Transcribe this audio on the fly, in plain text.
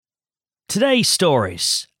Today's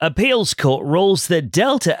stories. Appeals court rules that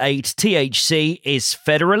Delta 8 THC is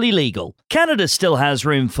federally legal. Canada still has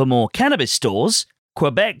room for more cannabis stores.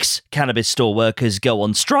 Quebec's cannabis store workers go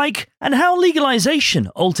on strike. And how legalization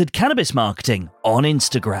altered cannabis marketing on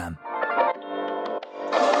Instagram.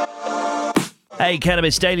 Hey,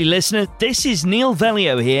 Cannabis Daily listener, this is Neil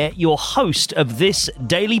Velio here, your host of this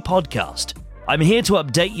daily podcast. I'm here to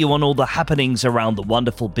update you on all the happenings around the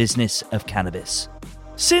wonderful business of cannabis.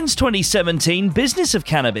 Since 2017, Business of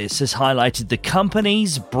Cannabis has highlighted the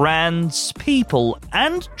companies, brands, people,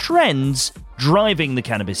 and trends driving the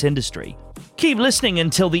cannabis industry. Keep listening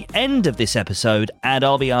until the end of this episode, and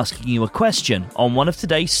I'll be asking you a question on one of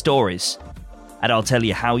today's stories. And I'll tell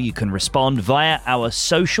you how you can respond via our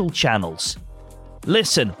social channels.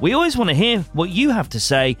 Listen, we always want to hear what you have to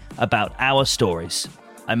say about our stories.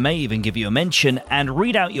 I may even give you a mention and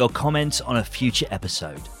read out your comments on a future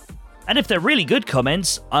episode. And if they're really good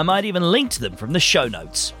comments, I might even link to them from the show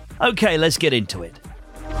notes. Okay, let's get into it.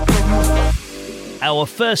 Our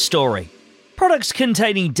first story. Products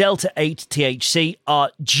containing Delta 8 THC are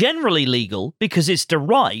generally legal because it's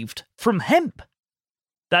derived from hemp.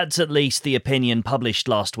 That's at least the opinion published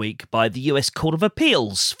last week by the US Court of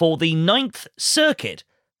Appeals for the Ninth Circuit,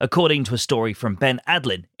 according to a story from Ben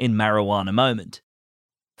Adlin in Marijuana Moment.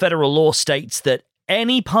 Federal law states that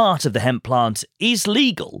any part of the hemp plant is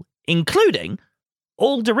legal, including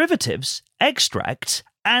all derivatives, extracts,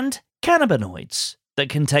 and cannabinoids that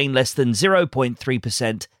contain less than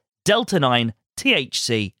 0.3% Delta-9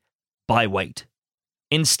 THC by weight.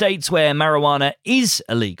 In states where marijuana is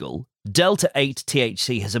illegal, Delta-8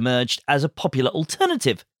 THC has emerged as a popular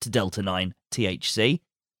alternative to Delta-9 THC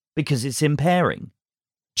because it's impairing.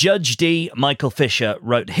 Judge D. Michael Fisher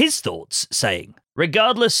wrote his thoughts, saying,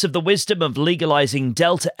 "Regardless of the wisdom of legalizing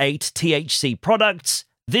Delta-8 THC products,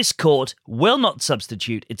 this court will not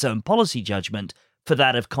substitute its own policy judgment for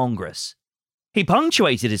that of Congress." He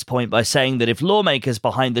punctuated his point by saying that if lawmakers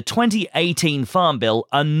behind the 2018 Farm Bill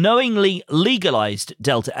unknowingly legalized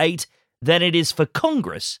Delta-8, then it is for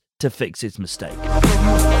Congress to fix its mistake.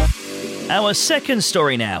 Our second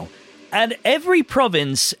story now. And every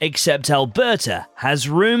province except Alberta has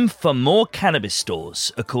room for more cannabis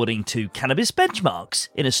stores, according to Cannabis Benchmarks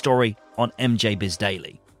in a story on MJ Biz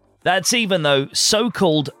Daily. That's even though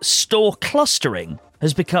so-called store clustering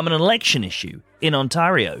has become an election issue in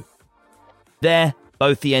Ontario. There,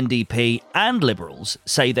 both the NDP and Liberals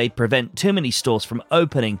say they'd prevent too many stores from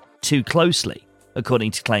opening too closely,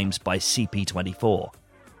 according to claims by CP24.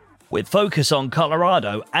 With focus on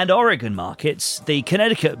Colorado and Oregon markets, the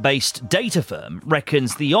Connecticut-based data firm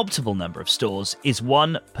reckons the optimal number of stores is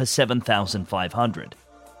 1 per 7,500.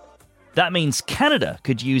 That means Canada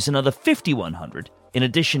could use another 5,100 in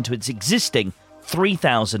addition to its existing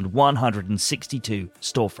 3,162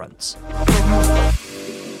 storefronts.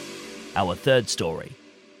 Our third story.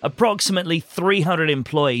 Approximately 300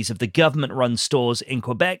 employees of the government-run stores in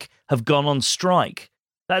Quebec have gone on strike.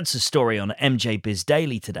 That's a story on MJ Biz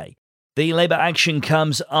Daily today. The labour action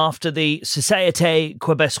comes after the Société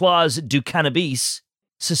Québécoise du Cannabis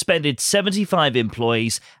suspended 75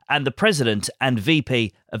 employees and the president and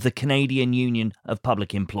VP of the Canadian Union of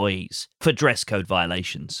Public Employees for dress code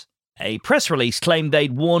violations. A press release claimed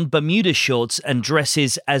they'd worn Bermuda shorts and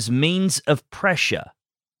dresses as means of pressure.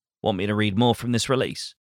 Want me to read more from this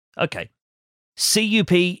release? Okay.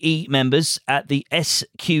 CUPE members at the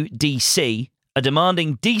SQDC are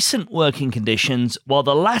demanding decent working conditions while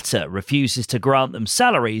the latter refuses to grant them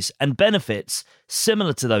salaries and benefits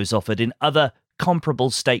similar to those offered in other comparable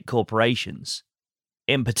state corporations.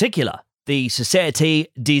 In particular, the Société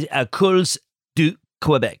des Écoles du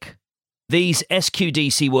Québec. These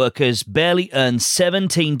SQDC workers barely earn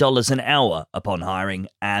 $17 an hour upon hiring,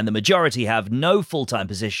 and the majority have no full-time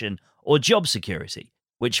position or job security,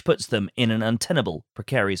 which puts them in an untenable,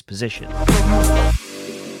 precarious position.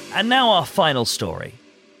 And now our final story.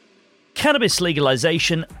 Cannabis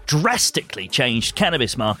legalization drastically changed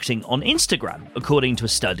cannabis marketing on Instagram, according to a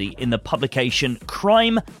study in the publication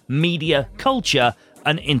Crime Media Culture,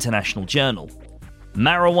 an international journal.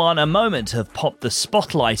 Marijuana Moment have popped the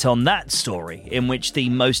spotlight on that story, in which the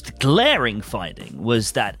most glaring finding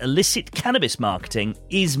was that illicit cannabis marketing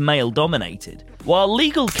is male-dominated, while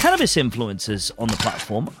legal cannabis influencers on the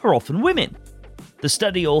platform are often women. The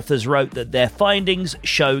study authors wrote that their findings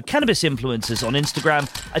show cannabis influencers on Instagram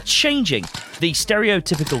are changing the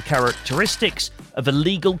stereotypical characteristics of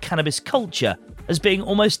illegal cannabis culture as being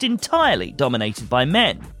almost entirely dominated by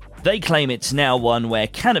men. They claim it's now one where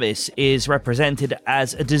cannabis is represented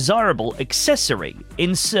as a desirable accessory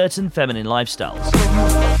in certain feminine lifestyles.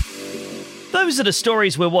 Those are the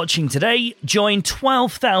stories we're watching today. Join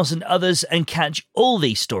 12,000 others and catch all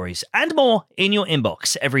these stories and more in your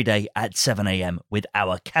inbox every day at 7 a.m. with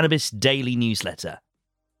our Cannabis Daily newsletter.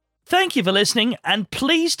 Thank you for listening, and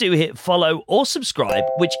please do hit follow or subscribe,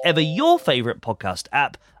 whichever your favourite podcast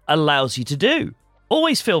app allows you to do.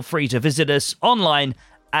 Always feel free to visit us online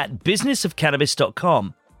at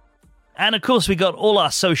businessofcannabis.com. And of course, we got all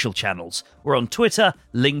our social channels. We're on Twitter,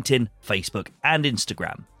 LinkedIn, Facebook, and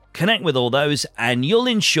Instagram. Connect with all those, and you'll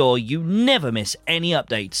ensure you never miss any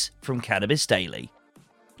updates from Cannabis Daily.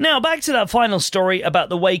 Now, back to that final story about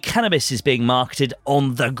the way cannabis is being marketed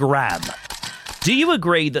on the gram. Do you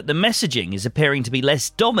agree that the messaging is appearing to be less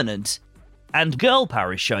dominant and girl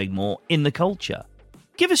power is showing more in the culture?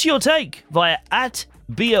 Give us your take via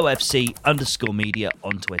 @BOFC_media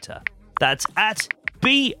on Twitter. That's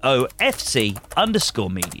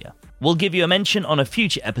 @BOFC_media. We'll give you a mention on a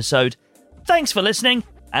future episode. Thanks for listening,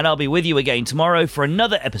 and I'll be with you again tomorrow for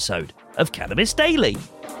another episode of Cannabis Daily.